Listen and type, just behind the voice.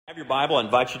Have your Bible, I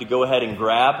invite you to go ahead and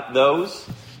grab those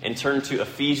and turn to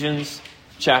Ephesians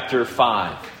chapter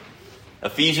 5.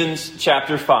 Ephesians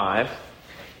chapter 5.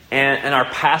 And our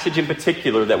passage in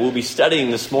particular that we'll be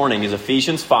studying this morning is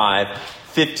Ephesians 5,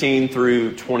 15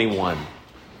 through 21.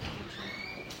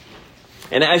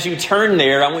 And as you turn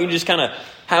there, I want you to just kind of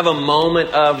have a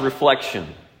moment of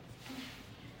reflection.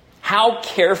 How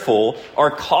careful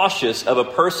or cautious of a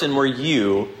person were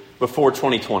you before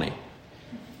 2020?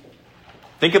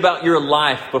 Think about your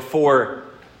life before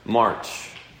March.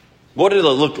 What did it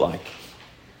look like?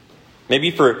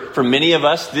 Maybe for many of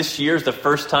us, this year is the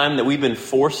first time that we've been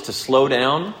forced to slow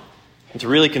down and to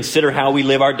really consider how we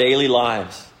live our daily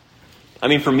lives. I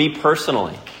mean, for me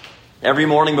personally, every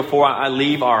morning before I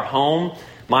leave our home,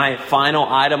 my final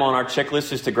item on our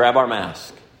checklist is to grab our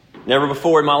mask. Never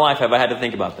before in my life have I had to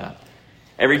think about that.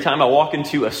 Every time I walk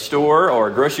into a store or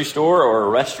a grocery store or a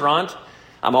restaurant,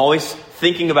 I'm always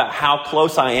thinking about how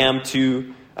close I am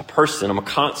to a person. I'm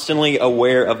constantly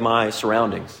aware of my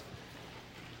surroundings.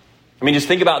 I mean, just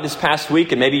think about this past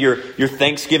week and maybe your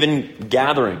Thanksgiving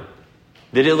gathering.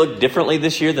 Did it look differently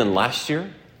this year than last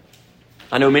year?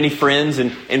 I know many friends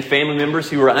and family members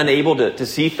who were unable to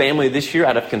see family this year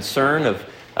out of concern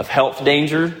of health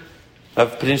danger,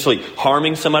 of potentially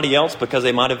harming somebody else because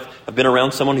they might have been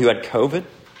around someone who had COVID.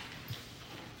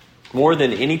 More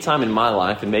than any time in my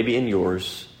life, and maybe in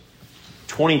yours,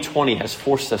 2020 has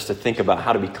forced us to think about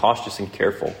how to be cautious and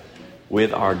careful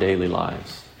with our daily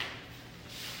lives.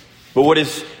 But what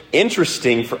is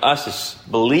interesting for us as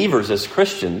believers, as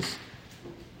Christians,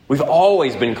 we've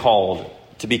always been called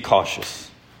to be cautious.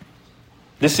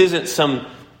 This isn't some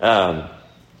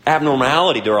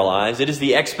abnormality to our lives. It is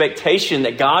the expectation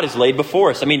that God has laid before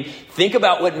us. I mean, think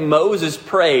about what Moses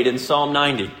prayed in Psalm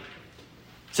 90.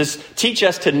 It says, teach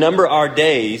us to number our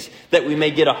days that we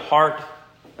may get a heart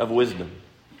of wisdom.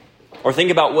 Or think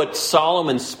about what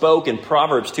Solomon spoke in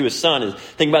Proverbs to his son.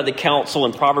 Think about the counsel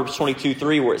in Proverbs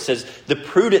 22:3 where it says, the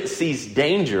prudent sees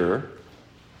danger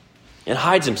and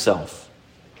hides himself,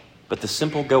 but the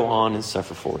simple go on and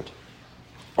suffer for it.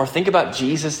 Or think about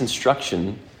Jesus'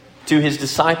 instruction to his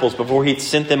disciples before he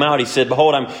sent them out. He said,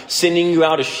 behold, I'm sending you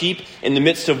out as sheep in the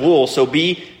midst of wolves, so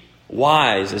be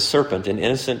wise as serpent and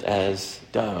innocent as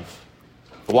dove.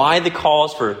 Why the call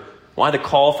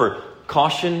for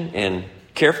caution and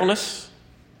carefulness?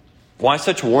 Why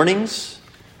such warnings?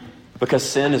 Because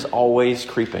sin is always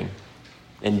creeping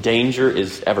and danger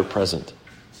is ever present.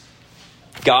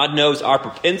 God knows our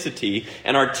propensity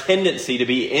and our tendency to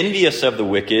be envious of the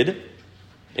wicked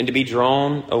and to be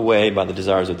drawn away by the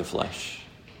desires of the flesh.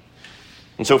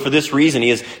 And so for this reason, he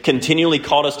has continually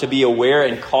called us to be aware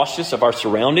and cautious of our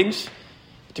surroundings,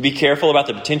 to be careful about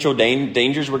the potential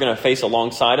dangers we're going to face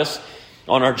alongside us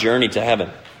on our journey to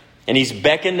heaven. And he's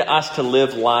beckoned us to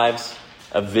live lives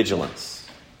of vigilance.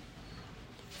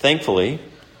 Thankfully,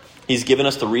 he's given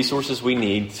us the resources we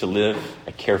need to live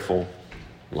a careful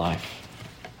life.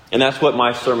 And that's what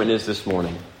my sermon is this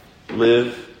morning.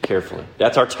 Live carefully.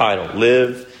 That's our title.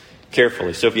 Live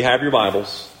carefully. So if you have your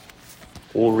Bibles,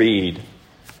 we'll read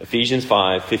Ephesians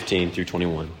 5, 15 through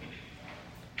 21.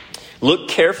 Look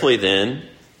carefully then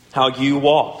how you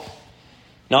walk,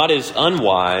 not as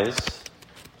unwise,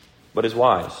 but as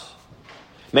wise,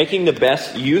 making the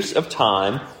best use of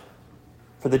time,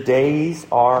 for the days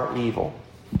are evil.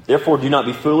 Therefore do not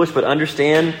be foolish, but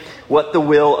understand what the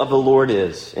will of the Lord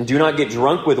is. And do not get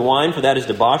drunk with wine, for that is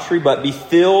debauchery, but be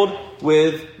filled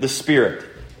with the Spirit,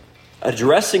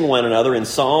 addressing one another in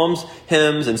psalms,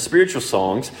 hymns, and spiritual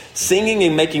songs, singing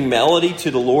and making melody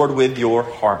to the Lord with your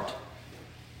heart,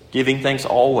 giving thanks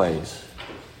always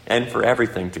and for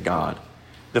everything to God,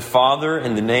 the Father,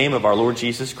 in the name of our Lord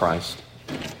Jesus Christ,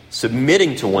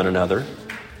 submitting to one another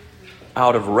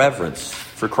out of reverence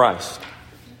for Christ.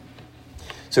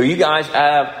 So you guys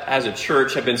as a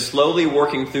church, have been slowly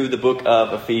working through the book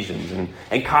of Ephesians.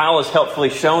 And Kyle has helpfully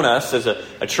shown us as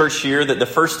a church here that the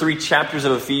first 3 chapters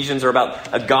of Ephesians are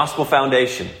about a gospel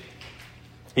foundation.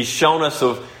 He's shown us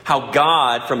of how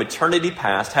God from eternity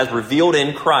past has revealed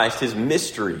in Christ his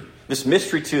mystery. This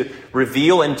mystery to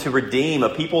reveal and to redeem a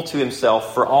people to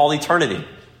himself for all eternity.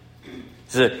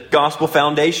 It's a gospel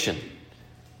foundation.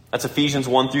 That's Ephesians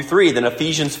 1 through 3. Then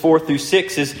Ephesians 4 through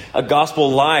 6 is a gospel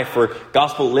life or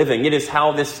gospel living. It is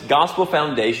how this gospel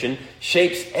foundation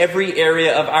shapes every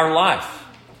area of our life,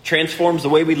 transforms the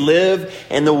way we live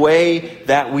and the way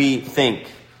that we think.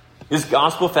 This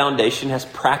gospel foundation has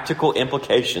practical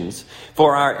implications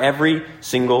for our every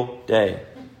single day.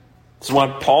 This is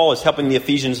why Paul is helping the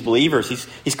Ephesians believers.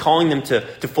 He's calling them to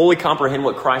fully comprehend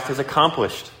what Christ has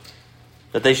accomplished.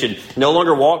 That they should no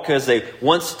longer walk as they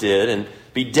once did, and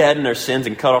be dead in their sins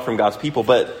and cut off from God's people,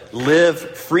 but live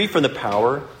free from the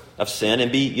power of sin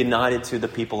and be united to the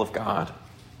people of God.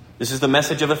 This is the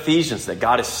message of Ephesians, that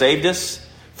God has saved us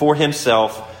for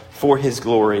himself, for his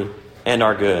glory, and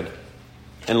our good.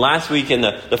 And last week in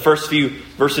the first few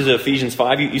verses of Ephesians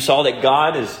 5, you saw that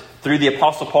God is, through the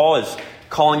Apostle Paul, is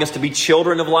calling us to be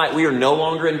children of light. We are no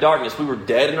longer in darkness. We were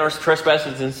dead in our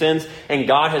trespasses and sins, and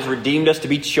God has redeemed us to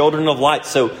be children of light.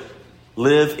 So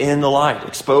live in the light.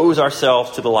 Expose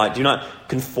ourselves to the light. Do not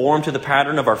conform to the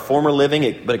pattern of our former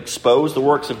living, but expose the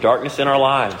works of darkness in our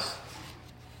lives.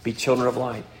 Be children of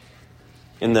light.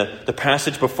 In the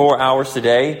passage before ours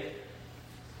today,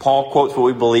 Paul quotes what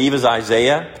we believe is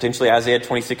Isaiah, potentially Isaiah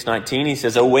 26:19. He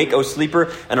says, "Awake, O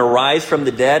sleeper, and arise from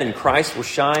the dead, and Christ will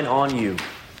shine on you."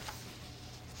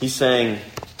 He's saying,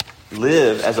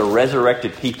 live as a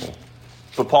resurrected people.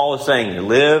 That's what Paul is saying here.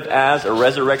 Live as a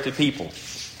resurrected people.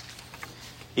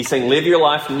 He's saying, live your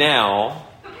life now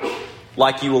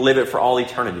like you will live it for all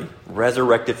eternity,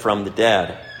 resurrected from the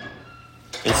dead.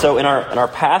 And so in our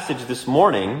passage this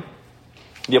morning,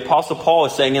 the Apostle Paul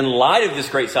is saying, in light of this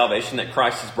great salvation that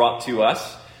Christ has brought to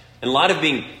us, in light of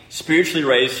being spiritually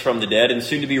raised from the dead and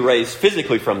soon to be raised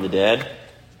physically from the dead,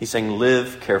 he's saying,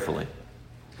 live carefully.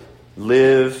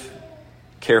 Live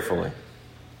carefully.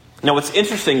 Now, what's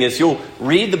interesting is you'll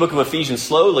read the book of Ephesians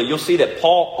slowly. You'll see that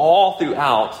Paul, all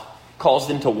throughout, calls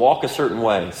them to walk a certain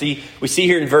way. See, we see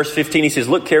here in verse 15, he says,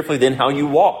 look carefully then how you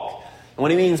walk. And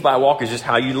what he means by walk is just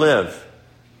how you live.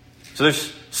 So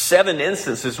there's 7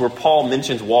 instances where Paul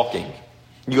mentions walking.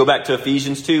 You go back to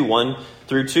Ephesians 2, 1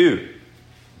 through 2.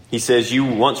 He says, you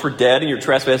once were dead in your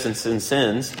trespasses and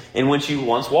sins in which you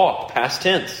once walked, past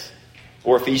tense.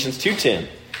 Or Ephesians 2:10.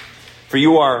 For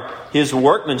you are his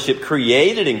workmanship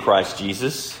created in Christ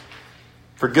Jesus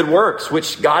for good works,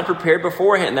 which God prepared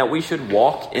beforehand that we should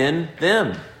walk in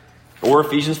them. Or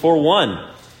Ephesians 4:1,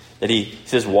 that he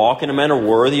says, walk in a manner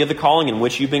worthy of the calling in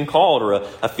which you've been called. Or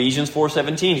Ephesians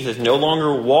 4:17, he says, no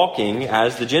longer walking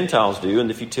as the Gentiles do in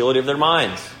the futility of their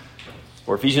minds.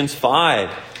 Or Ephesians 5,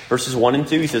 verses 1 and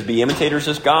 2, he says, be imitators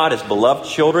of God as beloved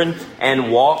children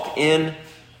and walk in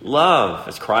love,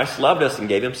 as Christ loved us and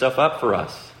gave himself up for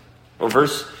us. Or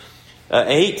verse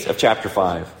 8 of chapter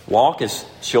 5, walk as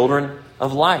children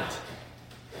of light.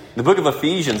 The book of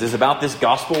Ephesians is about this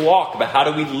gospel walk, about how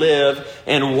do we live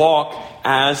and walk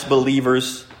as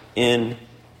believers in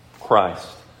Christ.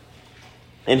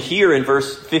 And here in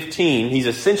verse 15, he's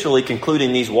essentially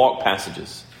concluding these walk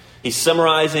passages. He's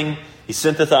summarizing, he's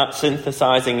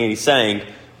synthesizing, and he's saying,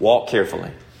 walk carefully.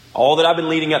 All that I've been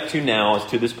leading up to now is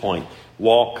to this point.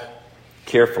 Walk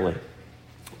carefully.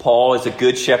 Paul is a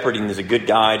good shepherd and he's a good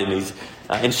guide, and he's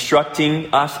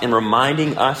instructing us and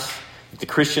reminding us that the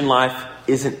Christian life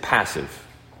isn't passive.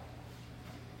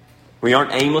 We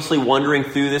aren't aimlessly wandering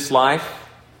through this life,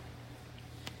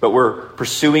 but we're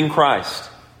pursuing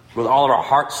Christ with all of our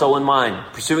heart, soul, and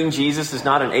mind. Pursuing Jesus is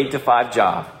not an 8-to-5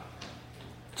 job.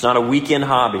 It's not a weekend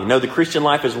hobby. No, the Christian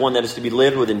life is one that is to be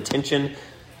lived with intention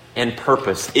and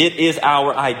purpose. It is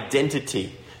our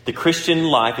identity. The Christian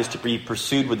life is to be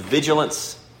pursued with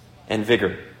vigilance and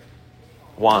vigor.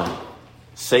 Why?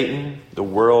 Satan, the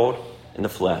world, and the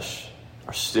flesh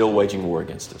are still waging war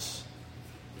against us.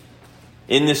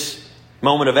 In this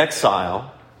moment of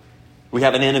exile, we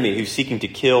have an enemy who's seeking to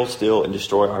kill, steal, and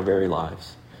destroy our very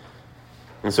lives.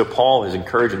 And so Paul is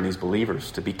encouraging these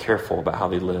believers to be careful about how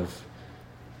they live,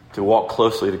 to walk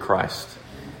closely to Christ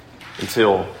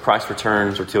until Christ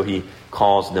returns or till he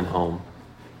calls them home.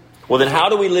 Well, then how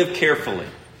do we live carefully?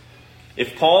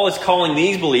 If Paul is calling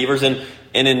these believers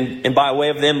and by way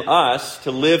of them, us,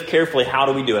 to live carefully, how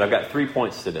do we do it? I've got 3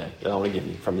 points today that I want to give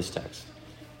you from this text.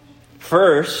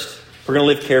 First, if we're going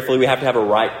to live carefully, we have to have a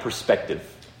right perspective.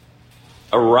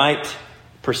 A right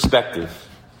perspective.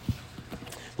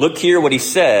 Look here what he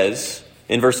says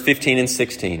in verse 15 and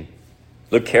 16.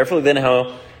 Look carefully then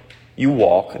how you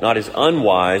walk, not as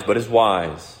unwise, but as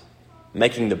wise,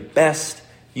 making the best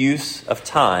use of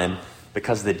time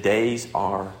because the days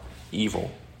are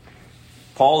evil.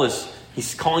 Paul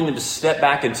he's calling them to step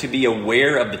back and to be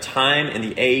aware of the time and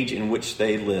the age in which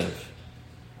they live.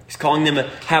 He's calling them to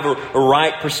have a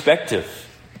right perspective.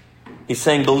 He's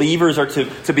saying believers are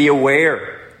to be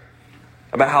aware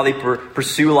about how they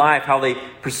pursue life, how they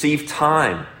perceive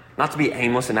time, not to be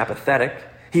aimless and apathetic.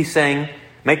 He's saying,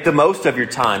 make the most of your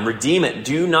time, redeem it.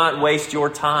 Do not waste your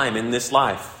time in this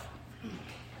life.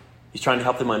 He's trying to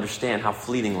help them understand how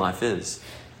fleeting life is.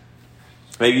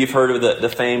 Maybe you've heard of the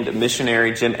famed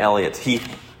missionary Jim Elliot.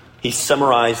 He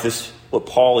summarized this, what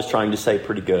Paul is trying to say,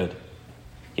 pretty good.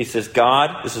 He says,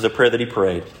 God, this is a prayer that he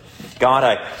prayed. God,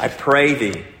 I pray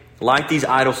thee, like these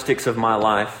idle sticks of my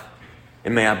life,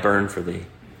 and may I burn for thee.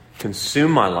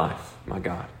 Consume my life, my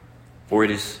God, for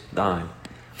it is thine.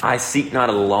 I seek not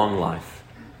a long life,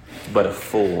 but a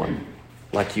full one,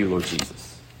 like you, Lord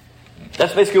Jesus.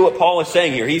 That's basically what Paul is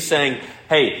saying here. He's saying,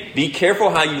 hey, be careful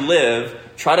how you live.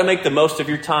 Try to make the most of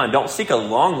your time. Don't seek a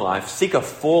long life. Seek a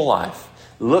full life.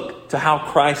 Look to how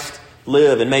Christ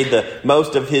lived and made the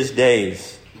most of his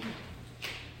days.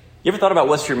 You ever thought about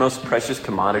what's your most precious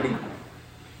commodity?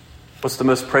 What's the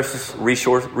most precious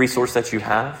resource that you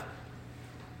have?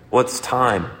 Well, it's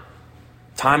time.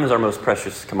 Time is our most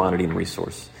precious commodity and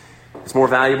resource. It's more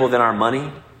valuable than our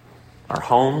money, our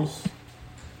homes.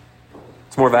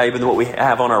 It's more valuable than what we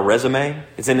have on our resume.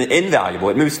 It's invaluable.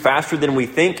 It moves faster than we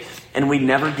think, and we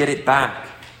never get it back.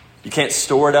 You can't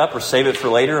store it up or save it for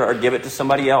later or give it to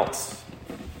somebody else.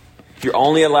 You're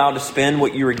only allowed to spend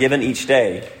what you were given each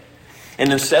day.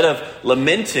 And instead of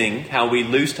lamenting how we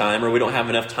lose time or we don't have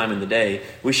enough time in the day,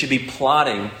 we should be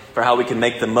plotting for how we can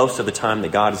make the most of the time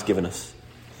that God has given us.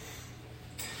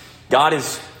 God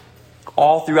is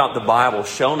all throughout the Bible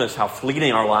shown us how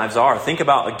fleeting our lives are. Think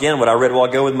about, again, what I read a while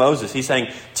ago with Moses. He's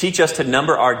saying, teach us to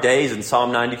number our days in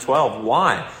Psalm 90:12.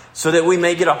 Why? So that we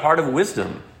may get a heart of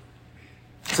wisdom.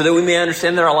 So that we may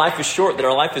understand that our life is short, that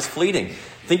our life is fleeting.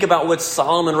 Think about what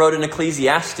Solomon wrote in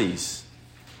Ecclesiastes.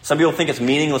 Some people think it's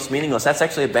meaningless. That's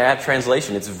actually a bad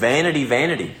translation. It's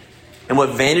vanity. And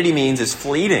what vanity means is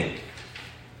fleeting.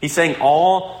 He's saying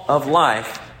all of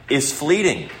life is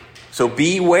fleeting. So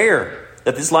beware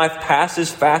that this life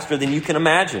passes faster than you can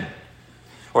imagine.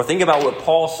 Or think about what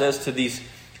Paul says to these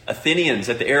Athenians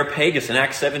at the Areopagus in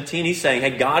Acts 17. He's saying,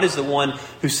 hey, God is the one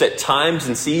who set times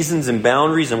and seasons and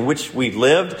boundaries in which we've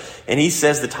lived. And he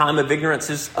says the time of ignorance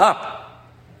is up.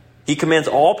 He commands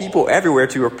all people everywhere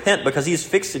to repent because he has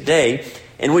fixed a day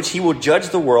in which he will judge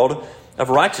the world of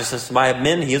righteousness by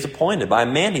men he has appointed, by a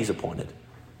man he's appointed.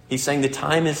 He's saying the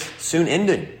time is soon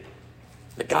ending,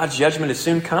 that God's judgment is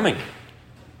soon coming.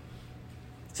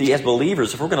 See, as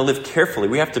believers, if we're going to live carefully,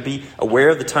 we have to be aware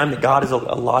of the time that God has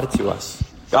allotted to us.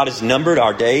 God has numbered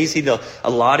our days. He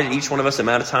allotted each one of us the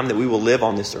amount of time that we will live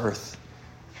on this earth.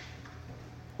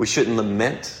 We shouldn't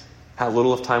lament how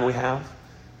little of time we have,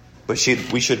 but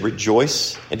we should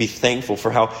rejoice and be thankful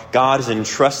for how God has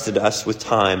entrusted us with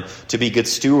time to be good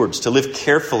stewards, to live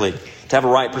carefully, to have a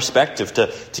right perspective,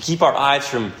 to keep our eyes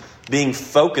from being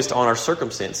focused on our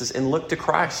circumstances and look to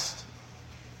Christ.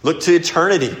 Look to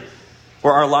eternity,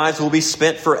 where our lives will be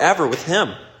spent forever with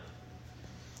him.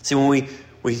 See, when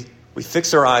we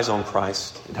fix our eyes on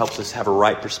Christ, it helps us have a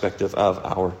right perspective of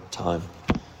our time.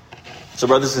 So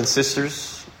brothers and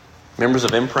sisters, members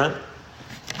of Imprint,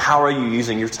 how are you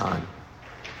using your time?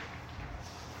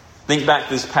 Think back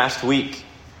this past week,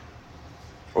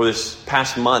 or this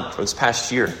past month, or this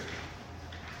past year.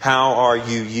 How are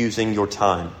you using your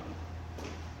time?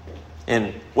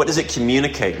 And what does it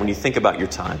communicate when you think about your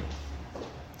time?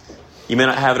 You may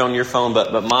not have it on your phone,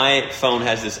 but my phone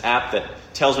has this app that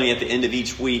tells me at the end of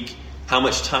each week how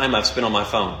much time I've spent on my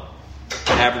phone,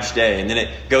 an average day. And then it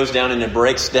goes down and it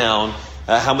breaks down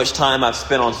how much time I've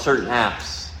spent on certain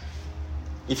apps.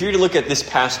 If you were to look at this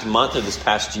past month or this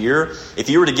past year, if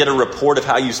you were to get a report of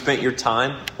how you spent your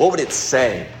time, what would it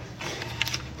say?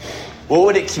 What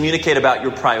would it communicate about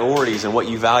your priorities and what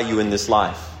you value in this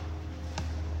life?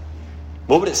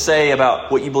 What would it say about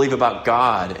what you believe about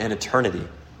God and eternity?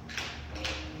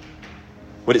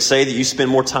 Would it say that you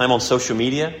spend more time on social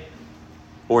media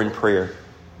or in prayer?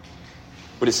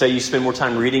 Would it say you spend more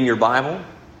time reading your Bible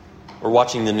or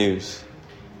watching the news?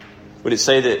 Would it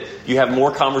say that you have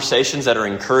more conversations that are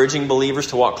encouraging believers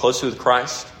to walk closely with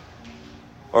Christ?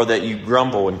 Or that you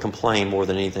grumble and complain more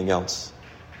than anything else?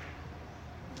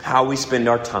 How we spend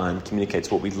our time communicates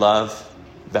what we love,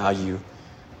 value,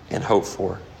 and hope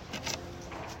for.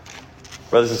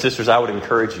 Brothers and sisters, I would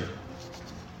encourage you.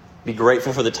 Be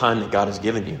grateful for the time that God has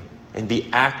given you and be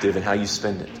active in how you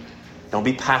spend it. Don't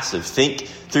be passive. Think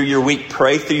through your week.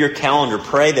 Pray through your calendar.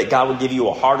 Pray that God will give you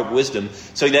a heart of wisdom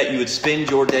so that you would spend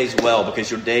your days well,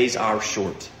 because your days are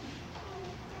short.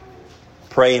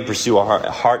 Pray and pursue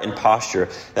a heart and posture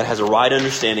that has a right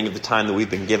understanding of the time that we've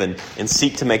been given and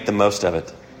seek to make the most of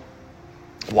it.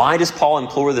 Why does Paul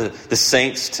implore the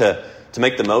saints to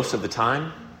make the most of the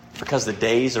time? Because the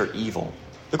days are evil.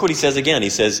 Look what he says again. He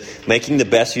says, making the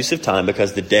best use of time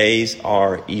because the days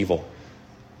are evil.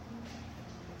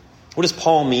 What does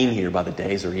Paul mean here by the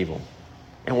days are evil?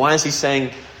 And why is he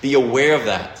saying, be aware of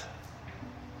that?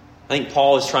 I think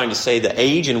Paul is trying to say the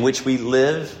age in which we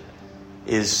live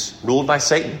is ruled by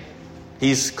Satan.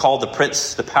 He's called the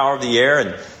prince, the power of the air.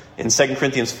 And in 2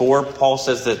 Corinthians 4, Paul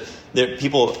says that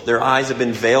their eyes have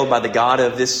been veiled by the god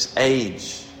of this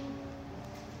age.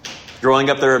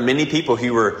 Growing up, there are many people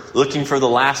who were looking for the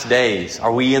last days.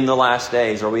 Are we in the last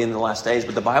days? Are we in the last days?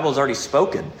 But the Bible has already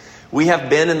spoken. We have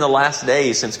been in the last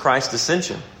days since Christ's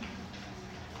ascension.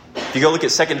 If you go look at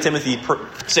 2 Timothy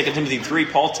 3,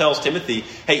 Paul tells Timothy,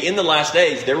 hey, in the last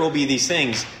days, there will be these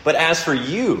things. But as for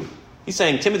you, he's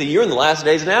saying, Timothy, you're in the last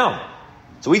days now.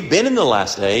 So we've been in the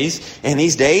last days, and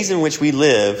these days in which we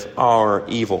live are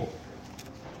evil.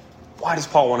 Why does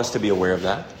Paul want us to be aware of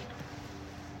that?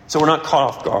 So we're not caught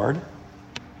off guard.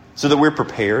 So that we're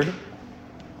prepared to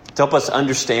help us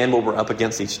understand what we're up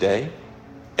against each day.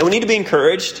 And we need to be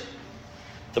encouraged.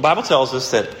 The Bible tells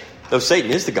us that though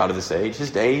Satan is the god of this age,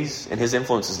 his days and his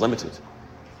influence is limited.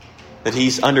 That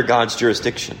he's under God's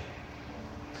jurisdiction.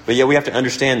 But yet we have to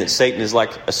understand that Satan is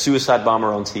like a suicide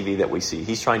bomber on TV that we see.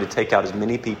 He's trying to take out as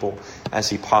many people as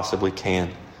he possibly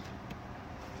can.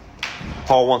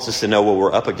 Paul wants us to know what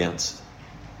we're up against.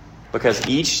 Because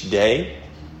each day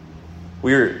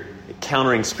we're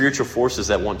encountering spiritual forces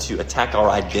that want to attack our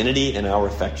identity and our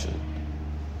affection.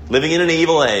 Living in an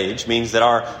evil age means that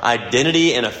our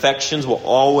identity and affections will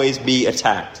always be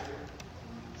attacked.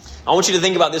 I want you to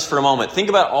think about this for a moment. Think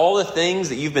about all the things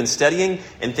that you've been studying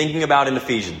and thinking about in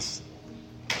Ephesians.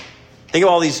 Think of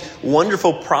all these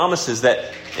wonderful promises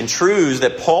and truths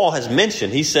that Paul has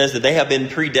mentioned. He says that they have been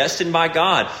predestined by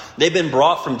God. They've been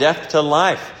brought from death to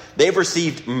life. They've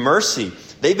received mercy.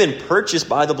 They've been purchased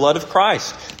by the blood of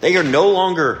Christ. They are no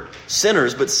longer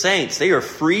sinners, but saints. They are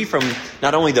free from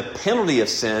not only the penalty of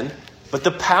sin, but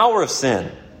the power of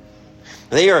sin.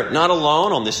 They are not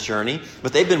alone on this journey,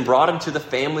 but they've been brought into the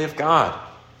family of God.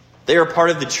 They are part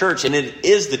of the church, and it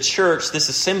is the church, this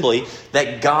assembly,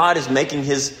 that God is making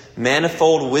his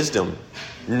manifold wisdom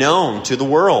known to the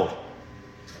world.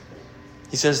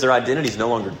 He says their identity is no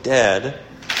longer dead,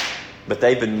 but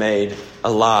they've been made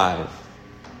alive.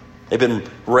 They've been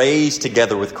raised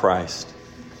together with Christ.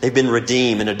 They've been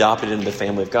redeemed and adopted into the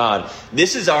family of God.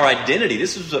 This is our identity.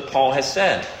 This is what Paul has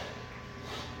said.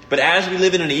 But as we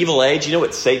live in an evil age, you know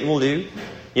what Satan will do?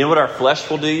 You know what our flesh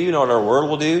will do? You know what our world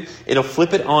will do? It'll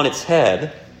flip it on its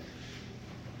head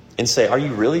and say, are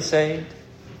you really saved?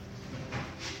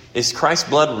 Is Christ's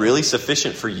blood really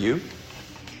sufficient for you?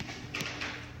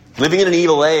 Living in an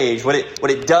evil age, what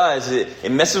it does is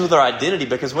it messes with our identity,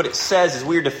 because what it says is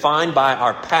we are defined by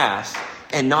our past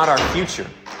and not our future.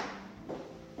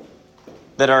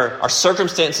 That our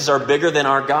circumstances are bigger than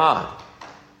our God.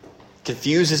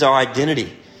 Confuses our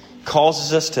identity.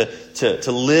 Causes us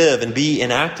to live and be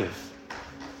inactive.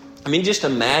 I mean, just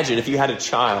imagine if you had a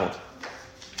child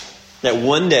that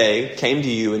one day came to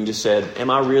you and just said, am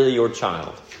I really your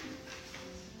child?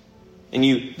 And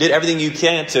you did everything you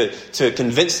can to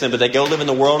convince them, but they go live in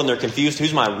the world and they're confused.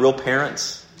 Who's my real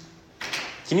parents?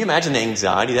 Can you imagine the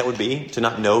anxiety that would be to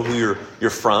not know who you're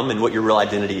from and what your real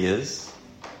identity is?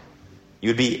 You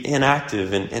would be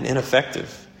inactive and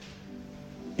ineffective.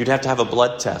 You'd have to have a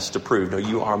blood test to prove, no,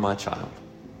 you are my child.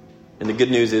 And the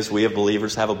good news is we as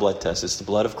believers have a blood test. It's the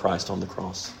blood of Christ on the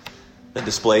cross that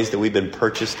displays that we've been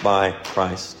purchased by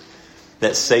Christ.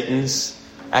 That Satan's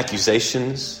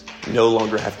accusations no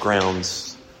longer have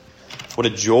grounds. What a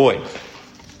joy.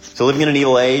 So living in an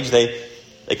evil age, they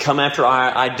come after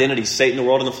our identity. Satan, the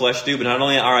world, and the flesh do, but not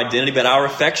only our identity, but our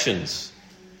affections.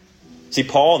 See,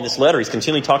 Paul in this letter, he's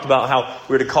continually talked about how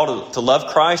we're to call to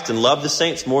love Christ and love the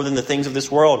saints more than the things of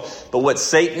this world. But what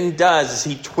Satan does is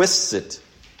he twists it.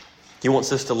 He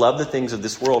wants us to love the things of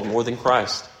this world more than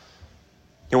Christ.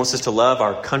 He wants us to love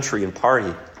our country and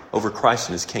party over Christ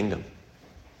and his kingdom.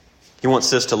 He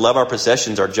wants us to love our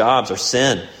possessions, our jobs, our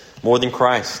sin more than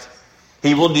Christ.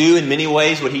 He will do in many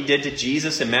ways what he did to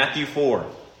Jesus in Matthew 4.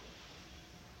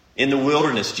 In the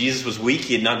wilderness, Jesus was weak.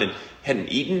 He hadn't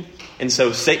eaten. And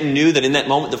so Satan knew that in that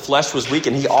moment the flesh was weak,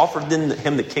 and he offered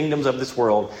him the kingdoms of this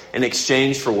world in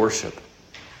exchange for worship.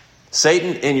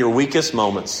 Satan, in your weakest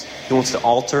moments, he wants to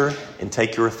alter and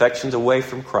take your affections away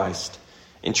from Christ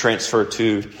and transfer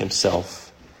to himself.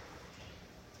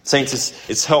 Saints,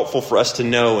 it's helpful for us to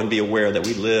know and be aware that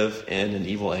we live in an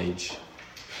evil age.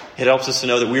 It helps us to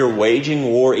know that we are waging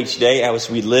war each day as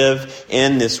we live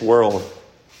in this world.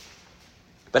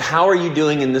 But how are you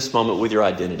doing in this moment with your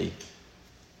identity?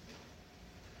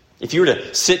 If you were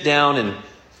to sit down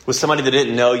with somebody that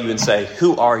didn't know you and say,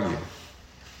 who are you?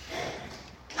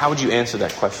 How would you answer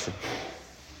that question?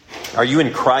 Are you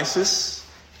in crisis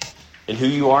in who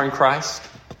you are in Christ?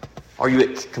 Are you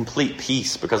at complete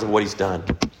peace because of what he's done?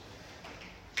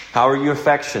 How are your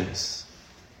affections?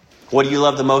 What do you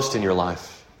love the most in your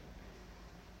life?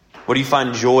 What do you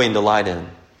find joy and delight in?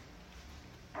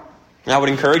 And I would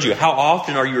encourage you, how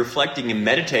often are you reflecting and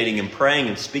meditating and praying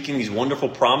and speaking these wonderful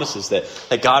promises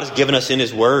that God has given us in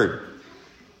his word?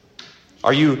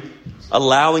 Are you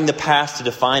allowing the past to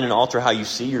define and alter how you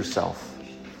see yourself?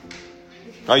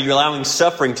 Are you allowing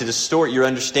suffering to distort your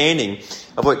understanding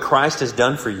of what Christ has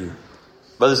done for you?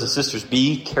 Brothers and sisters,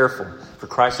 be careful, for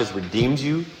Christ has redeemed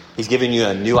you. He's given you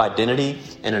a new identity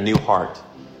and a new heart.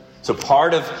 So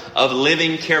part of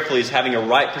living carefully is having a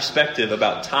right perspective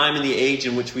about time and the age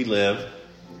in which we live,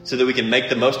 so that we can make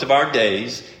the most of our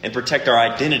days and protect our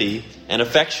identity and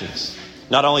affections.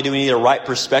 Not only do we need a right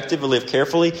perspective to live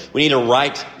carefully, we need a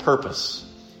right purpose.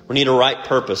 We need a right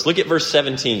purpose. Look at verse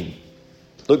 17.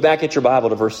 Look back at your Bible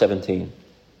to verse 17.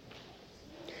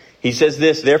 He says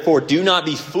this, "Therefore do not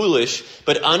be foolish,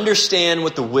 but understand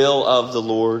what the will of the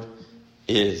Lord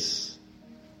is."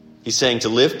 He's saying to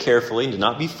live carefully and to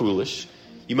not be foolish,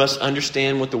 you must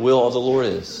understand what the will of the Lord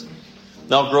is.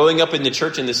 Now, growing up in the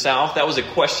church in the South, that was a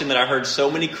question that I heard so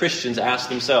many Christians ask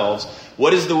themselves.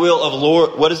 What is the will of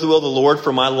the Lord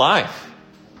for my life?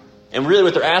 And really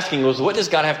what they're asking was, what does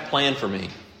God have planned for me?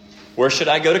 Where should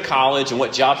I go to college, and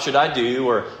what job should I do,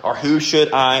 or who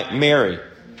should I marry?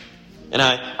 And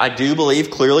I do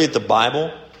believe clearly that the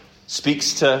Bible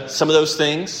speaks to some of those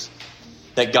things,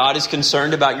 that God is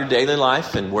concerned about your daily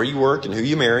life and where you work and who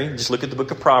you marry. Just look at the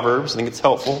book of Proverbs. I think it's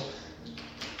helpful.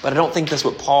 But I don't think that's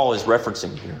what Paul is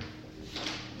referencing here.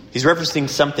 He's referencing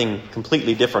something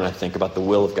completely different, I think, about the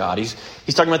will of God. He's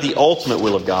talking about the ultimate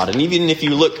will of God. And even if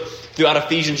you look throughout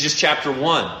Ephesians, just chapter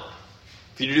 1,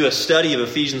 if you do a study of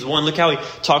Ephesians 1, look how he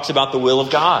talks about the will of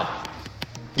God.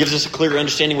 Gives us a clear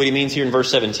understanding what he means here in verse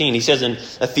 17. He says in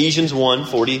Ephesians 1,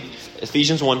 4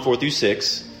 through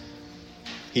 6,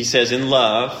 he says, in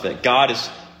love, that God has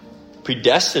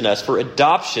predestined us for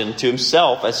adoption to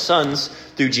himself as sons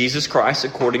through Jesus Christ,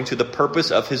 according to the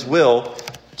purpose of his will,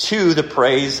 to the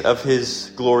praise of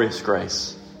his glorious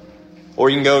grace. Or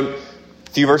you can go a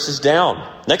few verses down.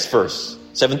 Next verse,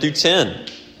 7 through 10.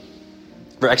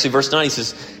 Actually, verse 9, he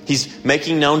says, he's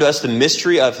making known to us the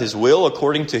mystery of his will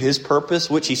according to his purpose,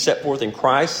 which he set forth in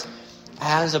Christ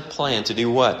as a plan to do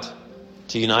what?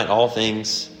 To unite all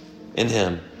things in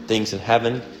him. Things in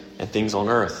heaven and things on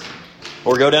earth.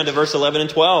 Or go down to verse 11 and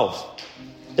 12.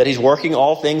 That he's working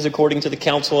all things according to the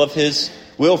counsel of his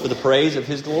will for the praise of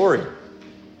his glory.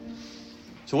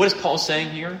 So what is Paul saying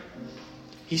here?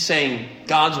 He's saying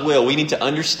God's will. We need to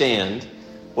understand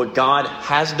what God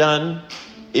has done,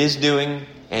 is doing,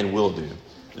 and will do.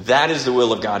 That is the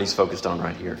will of God he's focused on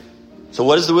right here. So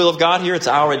what is the will of God here? It's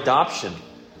our adoption.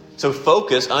 So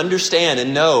focus, understand,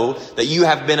 and know that you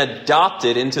have been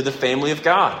adopted into the family of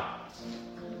God.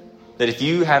 That if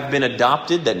you have been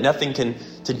adopted, that nothing can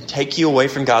take you away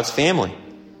from God's family.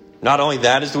 Not only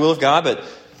that is the will of God, but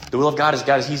the will of God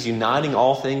is he's uniting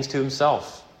all things to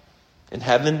himself in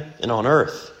heaven and on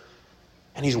earth.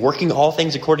 And he's working all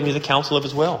things according to the counsel of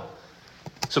his will.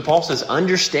 So Paul says,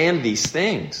 understand these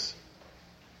things.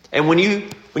 And when you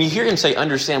hear him say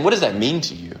understand, what does that mean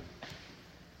to you?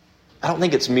 I don't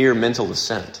think it's mere mental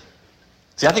assent.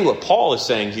 See, I think what Paul is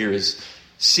saying here is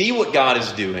see what God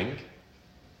is doing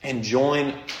and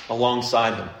join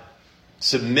alongside him.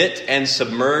 Submit and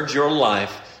submerge your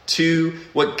life to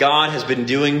what God has been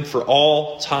doing for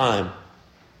all time.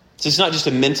 So it's not just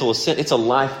a mental assent, it's a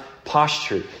life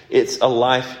posture. It's a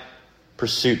life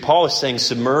pursuit. Paul is saying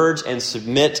submerge and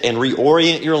submit and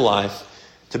reorient your life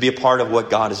to be a part of what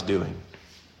God is doing.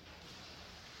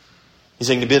 He's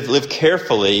saying to live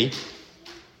carefully.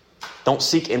 Don't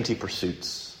seek empty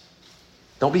pursuits.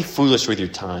 Don't be foolish with your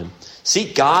time.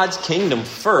 Seek God's kingdom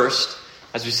first,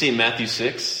 as we see in Matthew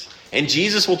 6, and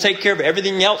Jesus will take care of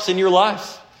everything else in your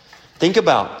life. Think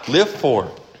about, live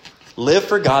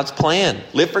for God's plan.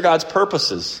 Live for God's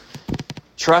purposes.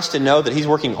 Trust and know that he's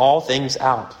working all things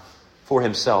out for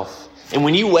himself. And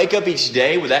when you wake up each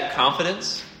day with that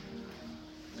confidence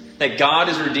that God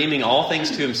is redeeming all things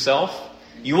to himself,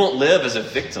 you won't live as a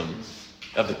victim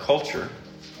of the culture.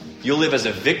 You'll live as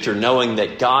a victor, knowing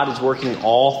that God is working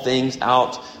all things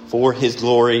out for his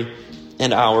glory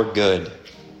and our good.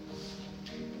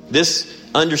 This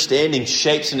understanding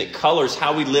shapes and it colors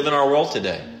how we live in our world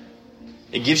today.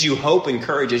 It gives you hope and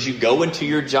courage as you go into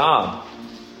your job,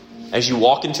 as you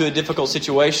walk into a difficult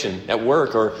situation at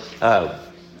work or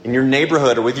in your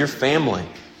neighborhood or with your family.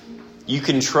 You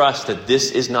can trust that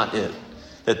this is not it,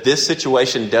 that this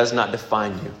situation does not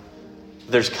define you.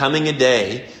 There's coming a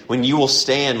day when you will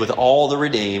stand with all the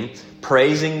redeemed,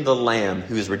 praising the Lamb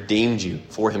who has redeemed you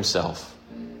for himself.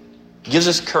 It gives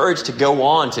us courage to go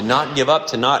on, to not give up,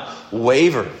 to not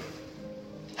waver.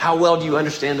 How well do you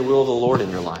understand the will of the Lord in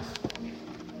your life?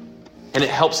 And it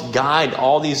helps guide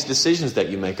all these decisions that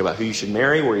you make about who you should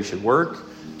marry, where you should work.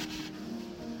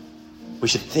 We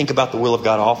should think about the will of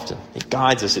God often. It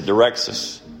guides us, it directs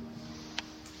us.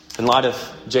 In light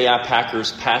of J.I.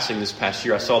 Packer's passing this past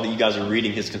year, I saw that you guys are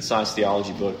reading his Concise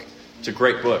Theology book. It's a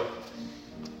great book.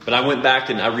 But I went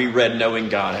back and I reread Knowing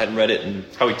God. I hadn't read it in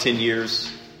probably 10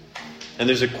 years. And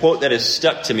there's a quote that has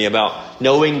stuck to me about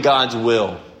knowing God's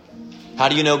will. How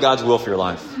do you know God's will for your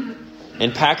life?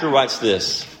 And Packer writes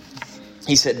this.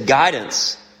 He said,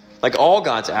 guidance, like all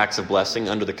God's acts of blessing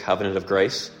under the covenant of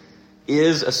grace,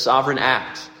 is a sovereign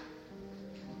act.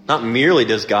 Not merely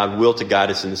does God will to guide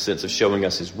us in the sense of showing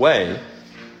us his way,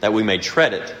 that we may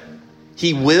tread it.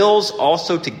 He wills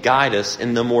also to guide us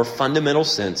in the more fundamental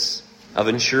sense of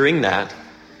ensuring that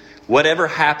whatever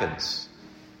happens,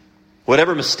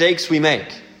 whatever mistakes we make,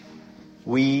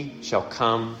 we shall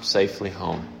come safely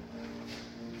home.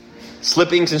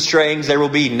 Slippings and strayings there will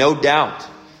be, no doubt,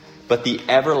 but the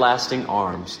everlasting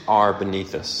arms are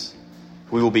beneath us.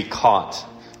 We will be caught,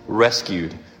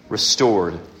 rescued,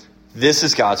 restored. This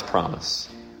is God's promise.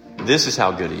 This is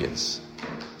how good he is.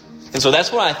 And so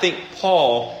that's why I think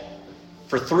Paul,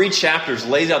 for 3 chapters,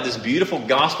 lays out this beautiful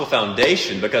gospel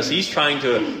foundation, because he's trying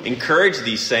to encourage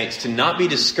these saints to not be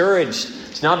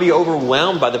discouraged, to not be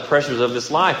overwhelmed by the pressures of this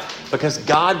life, because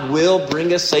God will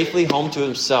bring us safely home to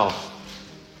himself.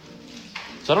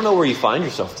 So I don't know where you find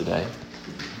yourself today,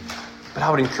 but I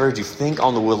would encourage you, think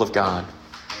on the will of God.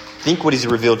 Think what he's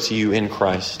revealed to you in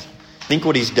Christ. Think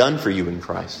what he's done for you in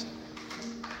Christ.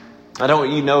 I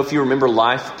don't know if you remember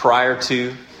life prior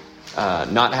to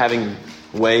not having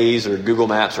Waze or Google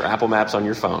Maps or Apple Maps on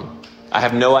your phone. I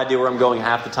have no idea where I'm going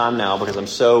half the time now because I'm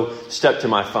so stuck to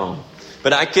my phone.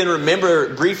 But I can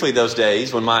remember briefly those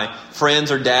days when my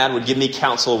friends or dad would give me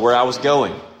counsel of where I was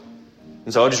going.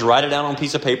 And so I would just write it down on a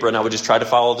piece of paper and I would just try to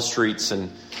follow the streets.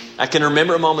 And I can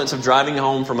remember moments of driving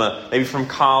home maybe from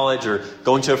college or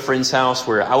going to a friend's house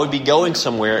where I would be going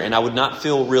somewhere and I would not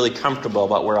feel really comfortable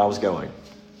about where I was going.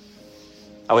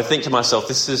 I would think to myself,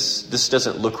 this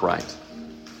doesn't look right.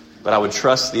 But I would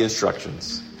trust the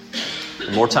instructions.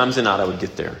 And more times than not, I would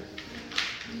get there.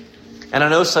 And I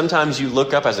know sometimes you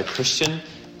look up as a Christian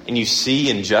and you see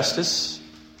injustice.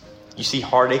 You see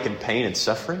heartache and pain and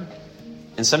suffering.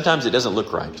 And sometimes it doesn't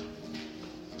look right.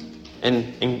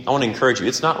 And I want to encourage you,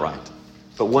 it's not right.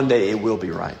 But one day it will be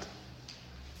right.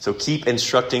 So keep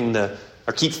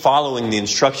keep following the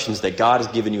instructions that God has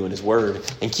given you in his word.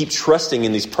 And keep trusting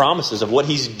in these promises of what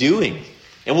he's doing.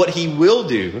 And what he will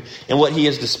do, and what he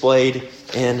has displayed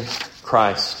in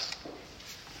Christ.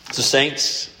 So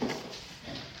saints,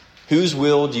 whose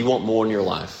will do you want more in your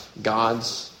life?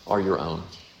 God's or your own?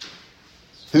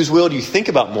 Whose will do you think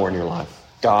about more in your life?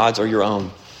 God's or your own?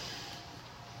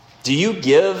 Do you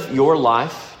give your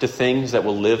life to things that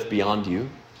will live beyond you?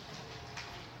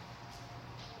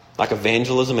 Like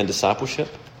evangelism and discipleship?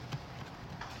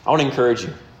 I want to encourage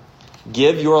you.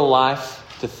 Give your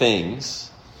life to things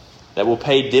that will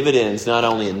pay dividends not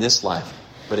only in this life,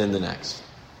 but in the next.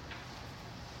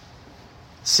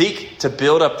 Seek to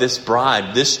build up this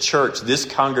bride, this church, this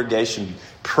congregation.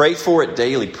 Pray for it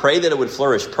daily. Pray that it would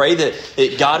flourish. Pray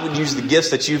that God would use the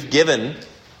gifts that you've given,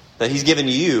 that he's given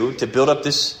you, to build up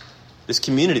this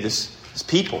community, this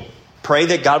people. Pray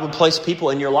that God would place people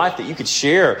in your life that you could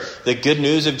share the good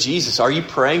news of Jesus. Are you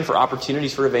praying for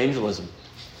opportunities for evangelism?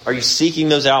 Are you seeking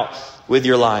those out with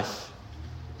your life?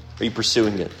 Are you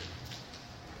pursuing it?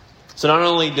 So not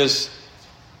only does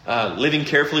living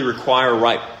carefully require a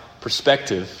right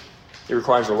perspective, it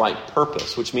requires a right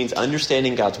purpose, which means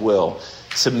understanding God's will,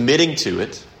 submitting to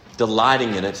it,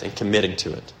 delighting in it, and committing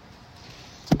to it.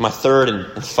 My third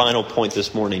and final point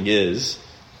this morning is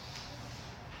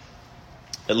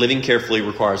that living carefully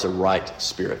requires a right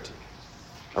spirit.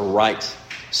 A right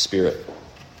spirit.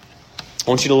 I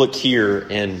want you to look here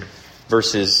in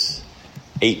verses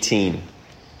 18.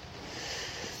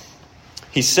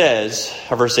 He says,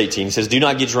 verse 18, he says, "Do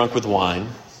not get drunk with wine,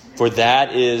 for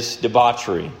that is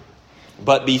debauchery,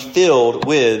 but be filled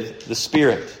with the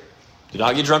Spirit." Do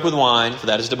not get drunk with wine, for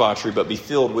that is debauchery, but be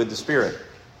filled with the Spirit.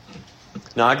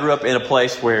 Now, I grew up in a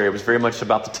place where it was very much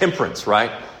about the temperance,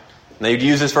 right? And they would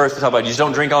use this verse to talk about, you just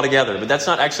don't drink altogether. But that's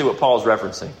not actually what Paul's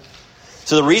referencing.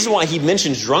 So the reason why he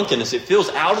mentions drunkenness, it feels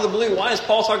out of the blue. Why is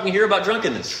Paul talking here about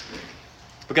drunkenness?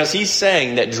 Because he's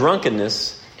saying that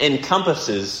drunkenness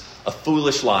encompasses a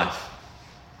foolish life.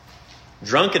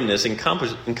 Drunkenness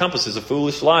encompasses a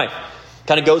foolish life.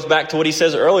 Kind of goes back to what he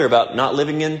says earlier about not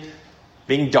living in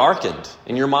being darkened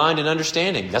in your mind and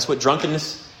understanding. That's what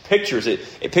drunkenness pictures.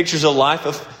 It pictures a life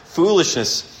of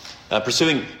foolishness,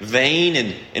 pursuing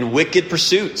vain and wicked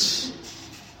pursuits.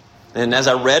 And as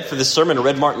I read for this sermon, I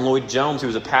read Martin Lloyd-Jones, who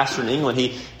was a pastor in England.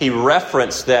 He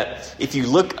referenced that if you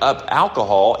look up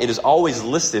alcohol, it is always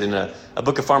listed in a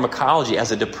book of pharmacology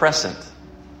as a depressant.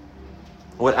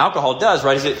 What alcohol does,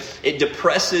 right, is it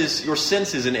depresses your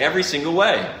senses in every single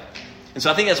way. And so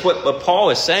I think that's what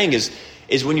Paul is saying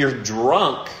is when you're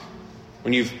drunk,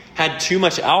 when you've had too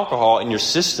much alcohol in your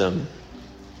system,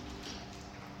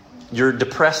 you're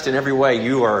depressed in every way.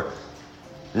 You are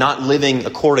not living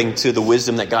according to the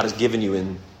wisdom that God has given you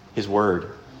in His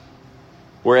Word.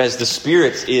 Whereas the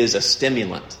Spirit is a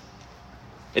stimulant.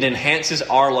 It enhances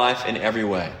our life in every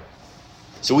way.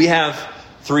 So we have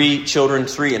 3 children,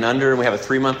 3 and under, and we have a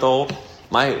 3-month-old.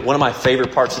 One of my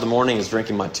favorite parts of the morning is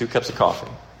drinking my 2 cups of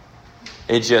coffee.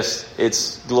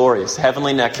 It's glorious.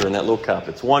 Heavenly nectar in that little cup.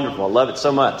 It's wonderful. I love it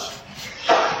so much.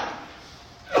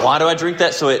 Why do I drink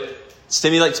that? So it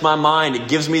stimulates my mind. It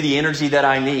gives me the energy that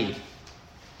I need.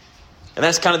 And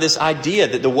that's kind of this idea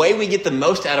that the way we get the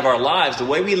most out of our lives, the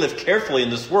way we live carefully in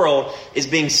this world, is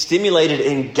being stimulated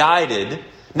and guided,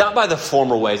 not by the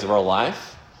former ways of our life,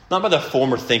 not by the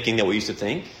former thinking that we used to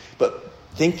think, but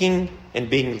thinking and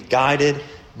being guided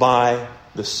by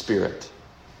the Spirit.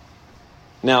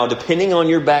 Now, depending on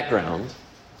your background,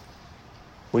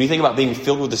 when you think about being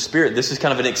filled with the Spirit, this is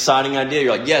kind of an exciting idea.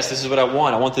 You're like, yes, this is what I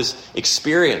want. I want this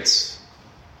experience.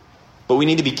 But we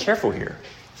need to be careful here.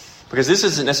 Because this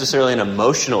isn't necessarily an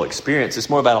emotional experience. It's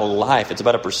more about a life. It's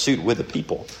about a pursuit with the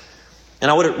people. And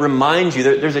I would remind you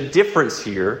that there's a difference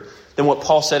here than what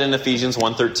Paul said in Ephesians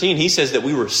 1:13. He says that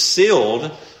we were sealed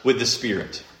with the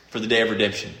Spirit for the day of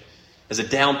redemption. As a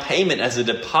down payment, as a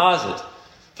deposit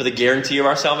for the guarantee of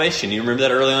our salvation. You remember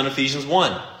that early on in Ephesians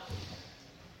 1.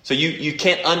 So you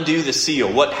can't undo the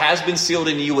seal. What has been sealed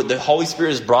in you, what the Holy Spirit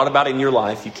has brought about in your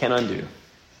life, you can't undo.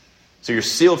 So you're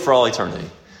sealed for all eternity.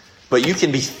 But you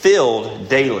can be filled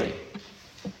daily.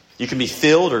 You can be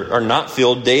filled or not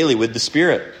filled daily with the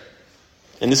Spirit.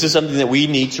 And this is something that we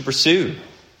need to pursue.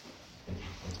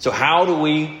 So how do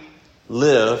we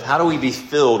live? How do we be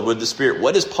filled with the Spirit?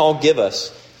 What does Paul give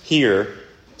us here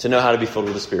to know how to be filled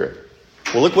with the Spirit?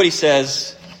 Well, look what he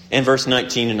says in verse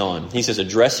 19 and on. He says,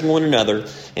 addressing one another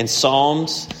in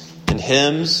psalms and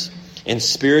hymns and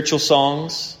spiritual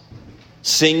songs,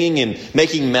 singing and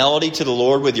making melody to the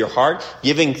Lord with your heart,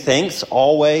 giving thanks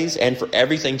always and for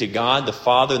everything to God the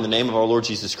Father in the name of our Lord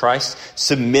Jesus Christ,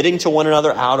 submitting to one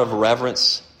another out of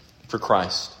reverence for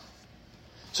Christ.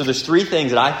 So there's 3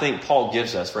 things that I think Paul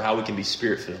gives us for how we can be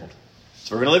Spirit-filled.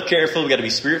 So we're going to live carefully. We've got to be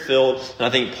Spirit-filled. And I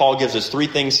think Paul gives us 3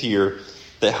 things here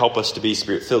that help us to be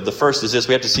Spirit-filled. The first is this.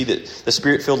 We have to see that the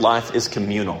Spirit-filled life is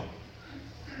communal.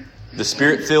 The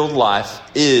Spirit-filled life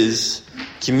is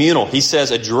communal. He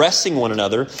says, addressing one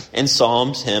another in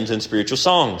psalms, hymns, and spiritual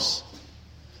songs.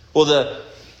 Well,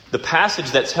 the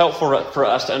passage that's helpful for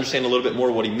us to understand a little bit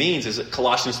more what he means is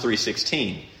Colossians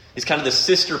 3:16. It's kind of the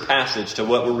sister passage to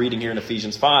what we're reading here in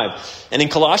Ephesians 5. And in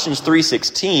Colossians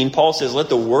 3:16, Paul says, let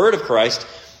the word of Christ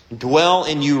dwell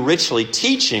in you richly,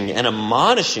 teaching and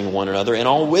admonishing one another in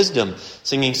all wisdom,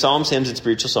 singing psalms, hymns, and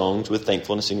spiritual songs with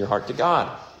thankfulness in your heart to God.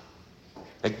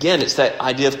 Again, it's that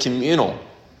idea of communal.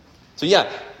 So yeah,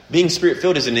 being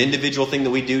Spirit-filled is an individual thing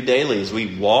that we do daily as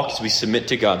we walk, as we submit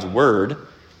to God's word.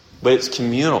 But it's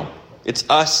communal. It's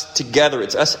us together.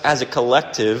 It's us as a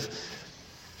collective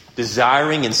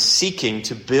desiring and seeking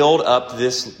to build up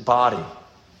this body.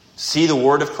 See the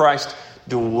word of Christ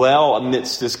dwell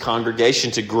amidst this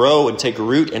congregation, to grow and take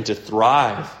root and to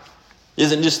thrive. It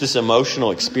isn't just this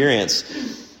emotional experience.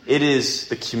 It is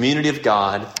the community of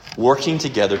God working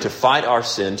together to fight our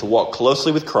sin, to walk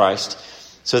closely with Christ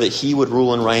so that He would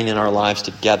rule and reign in our lives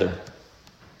together.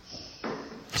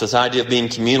 So this idea of being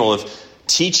communal, of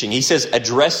teaching. He says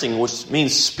addressing, which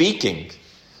means speaking.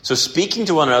 So speaking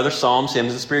to one another, psalms,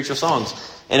 hymns, and spiritual songs.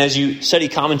 And as you study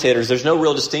commentators, there's no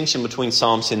real distinction between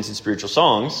psalms, hymns, and spiritual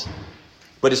songs.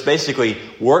 But it's basically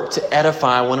work to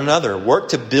edify one another. Work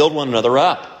to build one another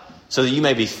up so that you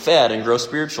may be fed and grow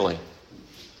spiritually.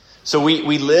 So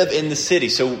we live in the city.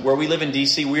 So where we live in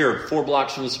D.C., we are 4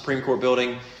 blocks from the Supreme Court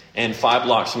building and 5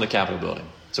 blocks from the Capitol building.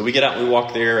 So we get out and we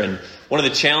walk there. And one of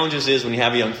the challenges is when you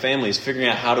have a young family is figuring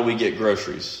out how do we get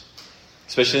groceries.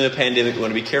 Especially in the pandemic, we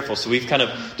want to be careful. So we've kind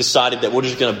of decided that we're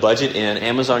just going to budget in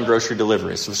Amazon grocery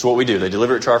delivery. So it's what we do. They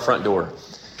deliver it to our front door.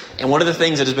 And one of the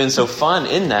things that has been so fun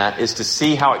in that is to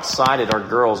see how excited our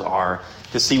girls are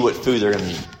to see what food they're going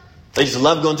to eat. They just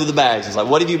love going through the bags. It's like,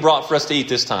 what have you brought for us to eat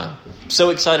this time? I'm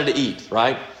so excited to eat,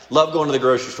 right? Love going to the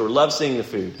grocery store. Love seeing the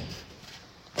food.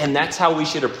 And that's how we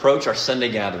should approach our Sunday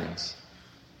gatherings.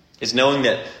 Is knowing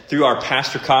that through our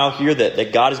Pastor Kyle here,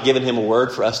 that God has given him a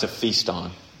word for us to feast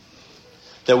on.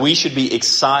 That we should be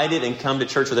excited and come to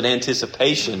church with an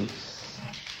anticipation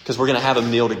because we're going to have a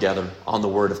meal together on the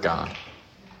Word of God.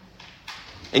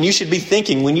 And you should be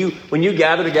thinking when you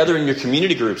gather together in your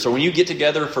community groups or when you get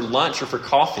together for lunch or for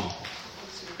coffee,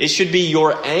 It should be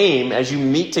your aim as you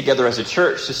meet together as a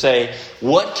church to say,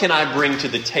 what can I bring to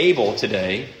the table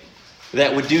today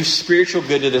that would do spiritual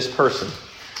good to this person?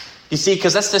 You see,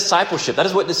 because that's discipleship. That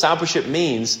is what discipleship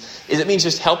means, is it means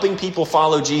just helping people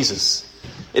follow Jesus.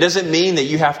 It doesn't mean that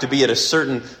you have to be at a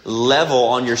certain level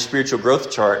on your spiritual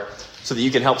growth chart so that you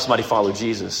can help somebody follow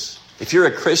Jesus. If you're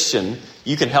a Christian,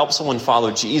 you can help someone follow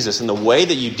Jesus. And the way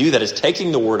that you do that is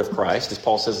taking the word of Christ, as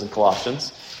Paul says in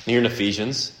Colossians, and here in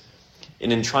Ephesians,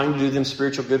 and in trying to do them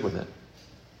spiritual good with it.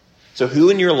 So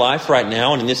who in your life right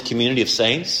now and in this community of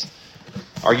saints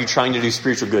are you trying to do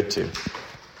spiritual good to?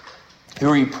 Who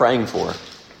are you praying for?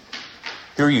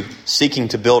 Who are you seeking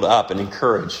to build up and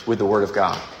encourage with the word of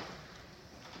God?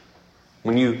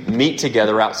 When you meet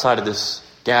together outside of this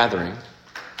gathering,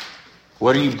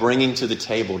 what are you bringing to the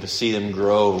table to see them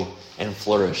grow and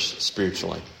flourish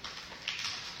spiritually?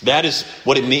 That is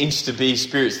what it means to be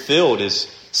Spirit-filled, is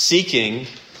seeking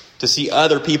to see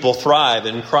other people thrive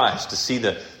in Christ, to see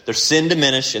their sin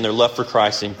diminish and their love for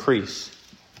Christ increase.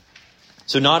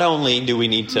 So not only do we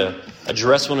need to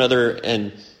address one another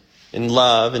in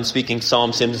love and speaking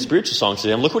psalms, hymns, and spiritual songs to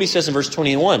them, look what he says in verse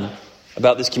 21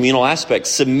 about this communal aspect.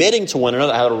 Submitting to one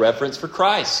another out of reverence for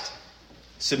Christ.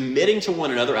 Submitting to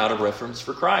one another out of reverence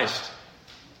for Christ.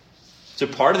 So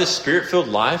part of the Spirit-filled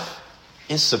life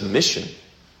is submission.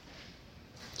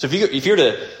 So if you're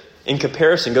to, in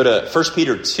comparison, go to 1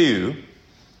 Peter 2,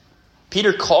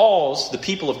 Peter calls the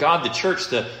people of God, the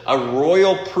church, a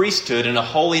royal priesthood and a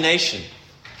holy nation.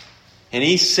 And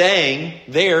he's saying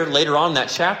there, later on in that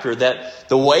chapter, that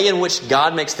the way in which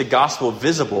God makes the gospel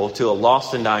visible to a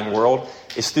lost and dying world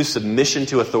is through submission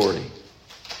to authority.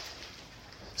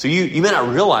 So you may not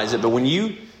realize it, but when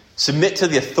you submit to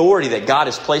the authority that God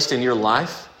has placed in your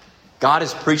life, God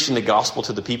is preaching the gospel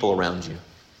to the people around you.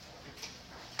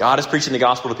 God is preaching the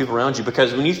gospel to people around you,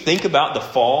 because when you think about the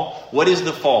fall, what is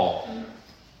the fall?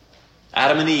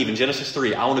 Adam and Eve in Genesis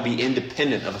 3, I want to be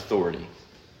independent of authority.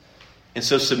 And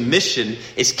so submission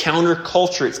is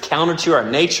counterculture. It's counter to our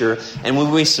nature. And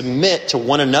when we submit to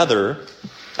one another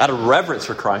out of reverence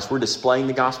for Christ, we're displaying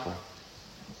the gospel.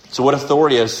 So what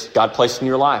authority has God placed in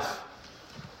your life?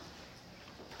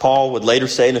 Paul would later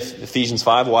say in Ephesians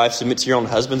 5, wives, submit to your own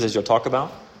husbands, as you'll talk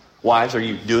about. Wives, are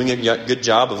you doing a good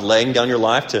job of laying down your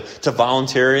life to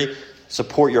voluntarily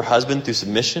support your husband through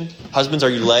submission? Husbands, are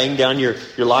you laying down your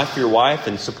life for your wife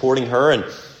and supporting her and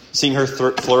seeing her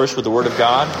flourish with the word of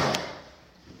God?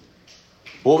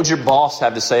 What would your boss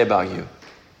have to say about you?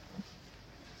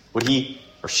 Would he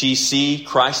or she see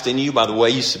Christ in you by the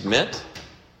way you submit?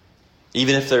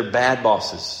 Even if they're bad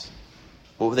bosses,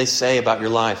 what would they say about your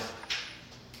life?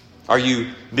 Are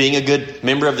you being a good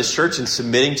member of this church and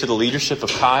submitting to the leadership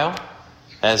of Kyle?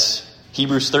 As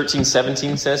Hebrews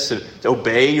 13:17 says, to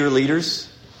obey your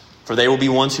leaders, for they will be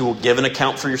ones who will give an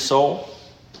account for your soul.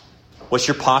 What's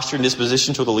your posture and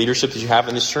disposition to the leadership that you have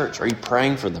in this church? Are you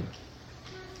praying for them?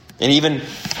 And even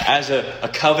as a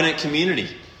covenant community,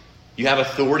 you have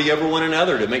authority over one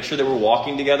another to make sure that we're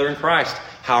walking together in Christ.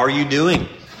 How are you doing?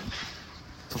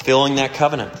 Fulfilling that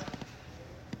covenant.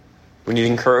 We need to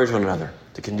encourage one another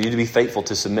to continue to be faithful,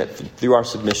 to submit. Through our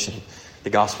submission,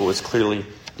 the gospel is clearly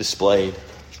displayed.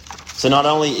 So not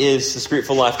only is the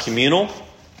Spirit-filled life communal,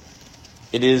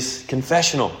 it is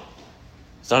confessional.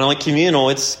 It's not only communal,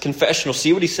 it's confessional.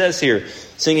 See what he says here.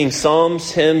 Singing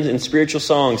psalms, hymns, and spiritual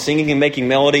songs. Singing and making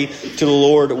melody to the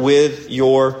Lord with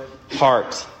your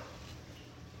heart.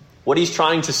 What he's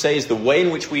trying to say is the way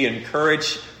in which we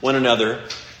encourage one another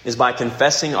is by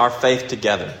confessing our faith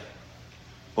together.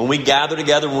 When we gather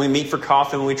together, when we meet for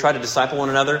coffee, when we try to disciple one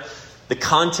another, the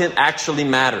content actually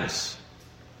matters.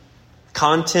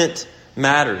 Content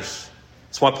matters.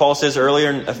 That's why Paul says earlier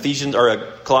in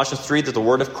Colossians 3 that the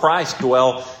word of Christ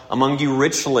dwell among you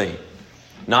richly.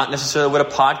 Not necessarily what a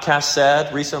podcast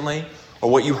said recently or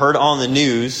what you heard on the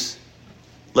news.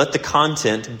 Let the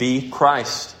content be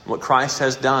Christ, what Christ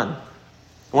has done.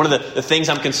 One of the things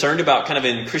I'm concerned about kind of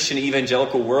in Christian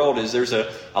evangelical world is there's a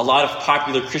lot of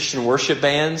popular Christian worship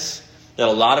bands that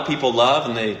a lot of people love,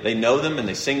 and they know them and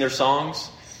they sing their songs.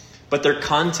 But their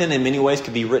content in many ways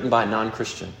could be written by a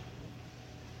non-Christian.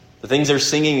 The things they're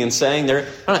singing and saying, they're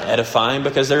not edifying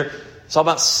because it's all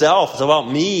about self. It's all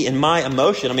about me and my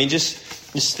emotion. I mean, just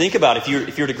think about it.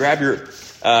 If you were to grab your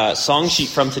song sheet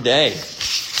from today,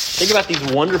 think about these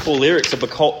wonderful lyrics of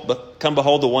 "Come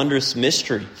behold the wondrous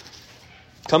mystery."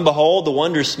 Come behold the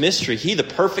wondrous mystery. He, the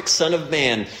perfect Son of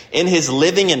Man, in his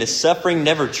living and his suffering,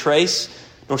 never trace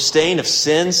nor stain of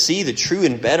sin. See the true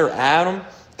and better Adam,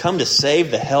 come to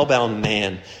save the hell-bound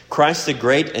man. Christ, the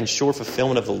great and sure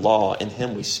fulfillment of the law. In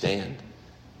him we stand.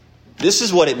 This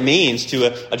is what it means to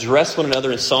address one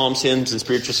another in psalms, hymns, and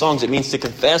spiritual songs. It means to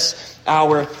confess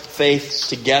our faith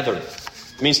together.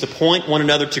 It means to point one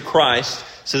another to Christ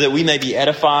so that we may be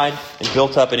edified and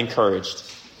built up and encouraged.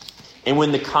 And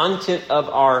when the content of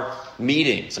our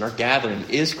meetings and our gathering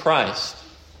is Christ,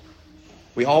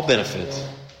 we all benefit.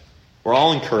 We're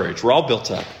all encouraged. We're all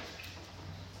built up.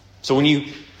 So when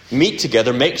you meet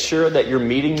together, make sure that your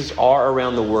meetings are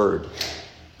around the Word,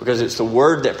 because it's the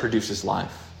Word that produces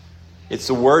life. It's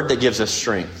the Word that gives us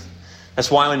strength. That's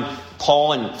why when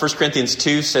Paul in 1 Corinthians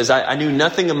 2 says, I knew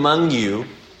nothing among you,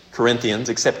 Corinthians,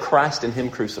 except Christ and Him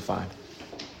crucified.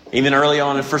 Even early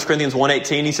on in 1 Corinthians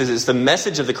 1:18, he says, it's the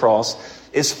message of the cross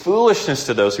is foolishness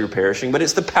to those who are perishing, but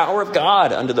it's the power of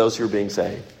God unto those who are being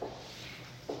saved.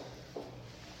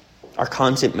 Our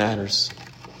content matters.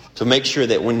 So make sure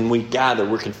that when we gather,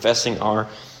 we're confessing our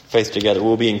faith together.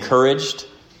 We'll be encouraged.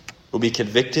 We'll be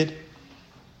convicted.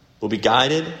 We'll be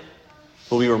guided.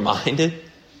 We'll be reminded.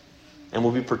 And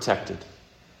we'll be protected.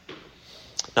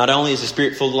 Not only is the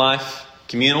Spirit-filled life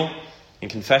communal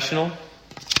and confessional,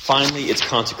 finally, it's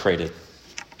consecrated.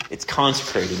 It's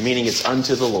consecrated, meaning it's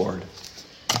unto the Lord.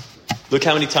 Look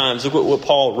how many times, look what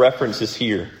Paul references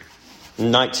here.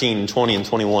 19, 20, and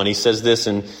 21. He says this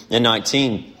in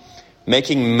 19.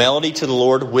 Making melody to the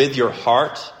Lord with your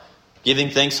heart, giving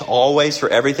thanks always for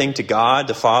everything to God,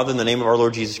 the Father, in the name of our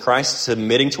Lord Jesus Christ,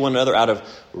 submitting to one another out of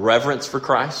reverence for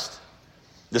Christ.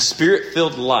 The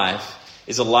Spirit-filled life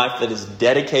is a life that is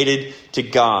dedicated to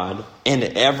God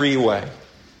in every way.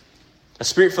 A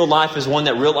Spirit-filled life is one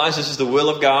that realizes this is the will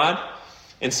of God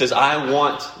and says, I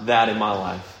want that in my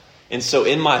life. And so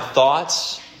in my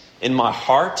thoughts, in my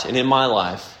heart, and in my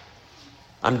life,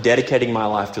 I'm dedicating my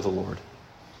life to the Lord.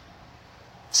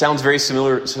 Sounds very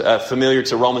familiar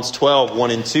to Romans 12,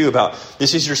 1 and 2 about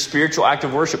this is your spiritual act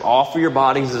of worship. Offer your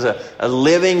bodies as a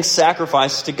living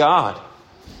sacrifice to God.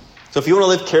 So if you want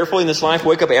to live carefully in this life,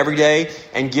 wake up every day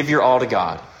and give your all to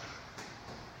God.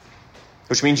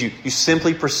 Which means you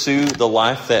simply pursue the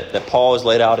life that Paul has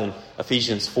laid out in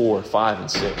Ephesians 4, 5, and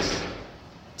 6.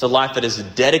 It's a life that is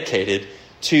dedicated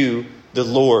to the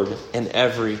Lord in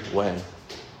every way.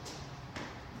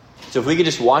 So if we could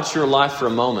just watch your life for a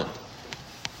moment.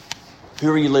 Who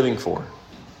are you living for?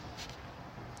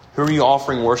 Who are you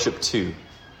offering worship to?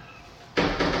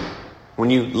 When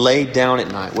you lay down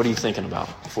at night, what are you thinking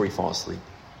about before you fall asleep?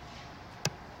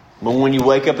 When you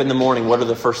wake up in the morning, what are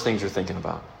the first things you're thinking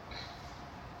about?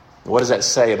 What does that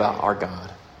say about our God?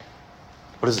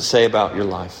 What does it say about your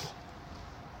life?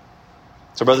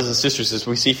 So brothers and sisters, as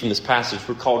we see from this passage,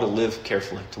 we're called to live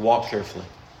carefully, to walk carefully.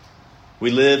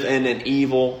 We live in an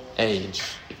evil age.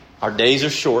 Our days are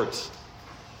short.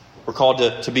 We're called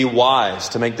to be wise,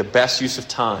 to make the best use of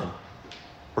time.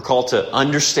 We're called to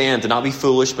understand, to not be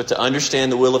foolish, but to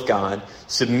understand the will of God,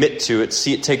 submit to it,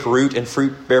 see it take root and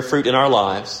bear fruit in our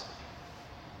lives.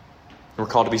 And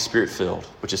we're called to be Spirit-filled,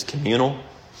 which is communal,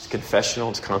 it's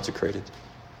confessional, it's consecrated.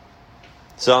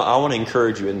 So I want to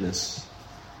encourage you in this.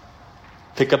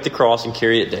 Pick up the cross and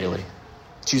carry it daily.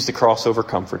 Choose the cross over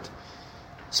comfort.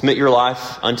 Submit your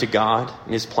life unto God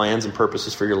and His plans and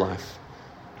purposes for your life.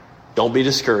 Don't be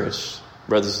discouraged,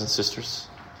 brothers and sisters.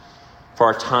 For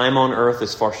our time on earth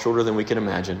is far shorter than we can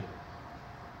imagine.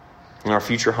 And our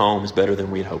future home is better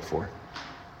than we had hoped for.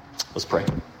 Let's pray.